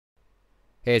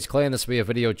Hey, it's Clay, and this will be a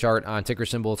video chart on ticker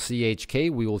symbol CHK.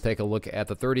 We will take a look at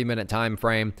the 30-minute time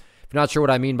frame. If you're not sure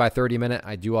what I mean by 30-minute,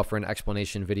 I do offer an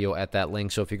explanation video at that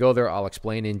link. So if you go there, I'll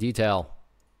explain in detail.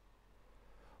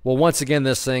 Well, once again,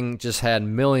 this thing just had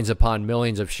millions upon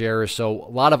millions of shares, so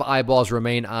a lot of eyeballs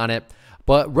remain on it.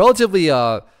 But relatively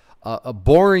a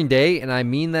boring day, and I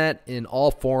mean that in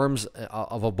all forms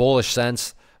of a bullish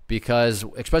sense, because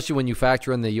especially when you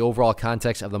factor in the overall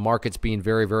context of the markets being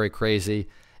very, very crazy.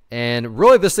 And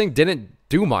really, this thing didn't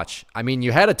do much. I mean,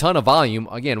 you had a ton of volume.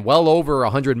 Again, well over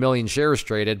 100 million shares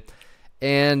traded.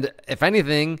 And if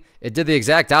anything, it did the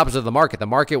exact opposite of the market. The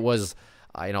market was,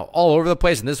 all over the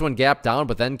place. And this one gapped down,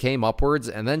 but then came upwards.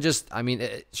 And then just,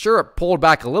 sure, it pulled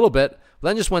back a little bit, but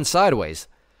then just went sideways.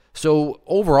 So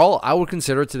overall, I would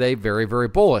consider today very, very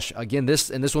bullish. Again, this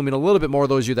will mean a little bit more to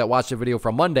those of you that watched the video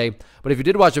from Monday. But if you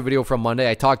did watch the video from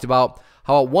Monday, I talked about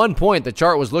how at one point the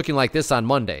chart was looking like this on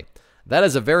Monday. That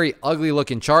is a very ugly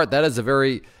looking chart. That is a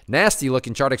very nasty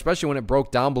looking chart, especially when it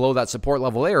broke down below that support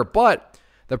level there. But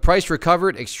the price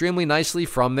recovered extremely nicely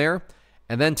from there.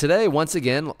 And then today, once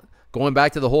again, going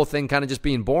back to the whole thing kind of just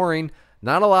being boring,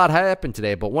 not a lot happened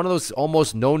today, but one of those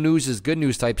almost no news is good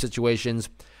news type situations.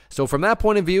 So from that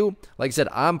point of view, like I said,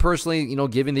 I'm personally,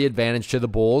 giving the advantage to the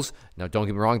bulls. Now, don't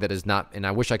get me wrong, that is not, and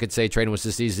I wish I could say trading was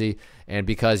this easy. And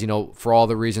because, for all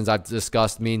the reasons I've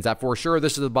discussed, means that for sure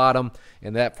this is the bottom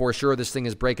and that for sure this thing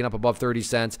is breaking up above 30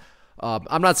 cents.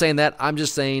 I'm not saying that. I'm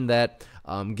just saying that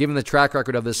given the track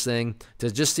record of this thing, to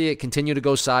just see it continue to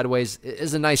go sideways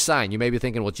is a nice sign. You may be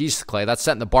thinking, well, geez, Clay, that's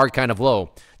setting the bar kind of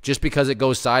low. Just because it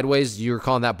goes sideways, you're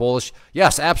calling that bullish?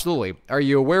 Yes, absolutely. Are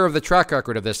you aware of the track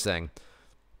record of this thing?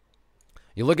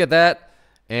 You look at that,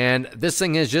 and this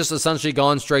thing has just essentially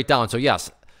gone straight down. So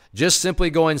yes, just simply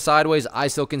going sideways, I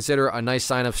still consider a nice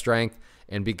sign of strength.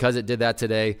 And because it did that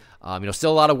today,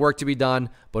 still a lot of work to be done.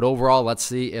 But overall, let's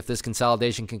see if this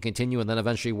consolidation can continue and then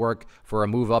eventually work for a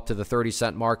move up to the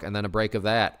 30-cent mark and then a break of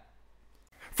that.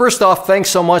 First off, thanks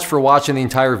so much for watching the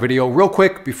entire video. Real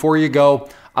quick, before you go,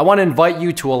 I want to invite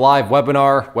you to a live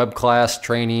webinar, web class,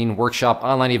 training, workshop,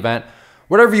 online event,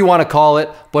 whatever you want to call it,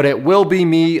 but it will be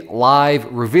me live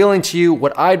revealing to you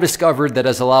what I've discovered that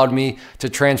has allowed me to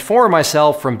transform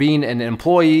myself from being an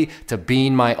employee to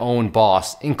being my own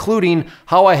boss, including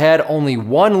how I had only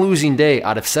one losing day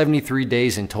out of 73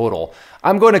 days in total.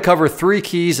 I'm going to cover 3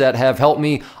 keys that have helped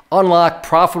me unlock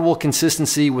profitable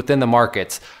consistency within the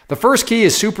markets. The first key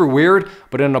is super weird,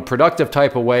 but in a productive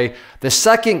type of way. The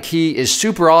second key is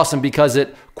super awesome because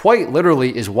it quite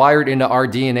literally is wired into our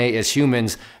DNA as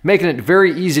humans, making it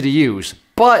very easy to use.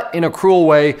 But in a cruel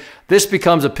way, this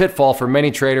becomes a pitfall for many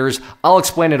traders. I'll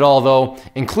explain it all though,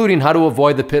 including how to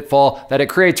avoid the pitfall that it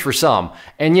creates for some.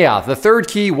 And yeah, the third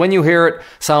key, when you hear it,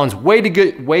 sounds way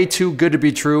too good to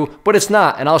be true, but it's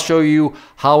not, and I'll show you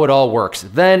how it all works.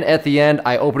 Then at the end,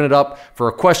 I open it up for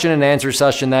a question and answer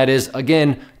session that is,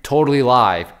 again, totally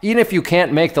live. Even if you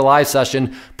can't make the live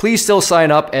session, please still sign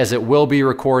up as it will be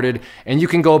recorded, and you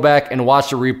can go back and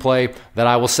watch the replay that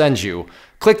I will send you.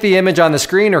 Click the image on the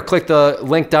screen or click the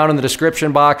link down in the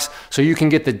description box so you can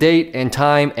get the date and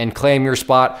time and claim your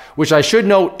spot, which I should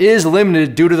note is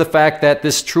limited due to the fact that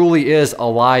this truly is a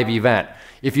live event.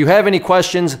 If you have any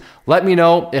questions, let me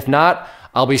know. If not,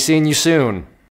 I'll be seeing you soon.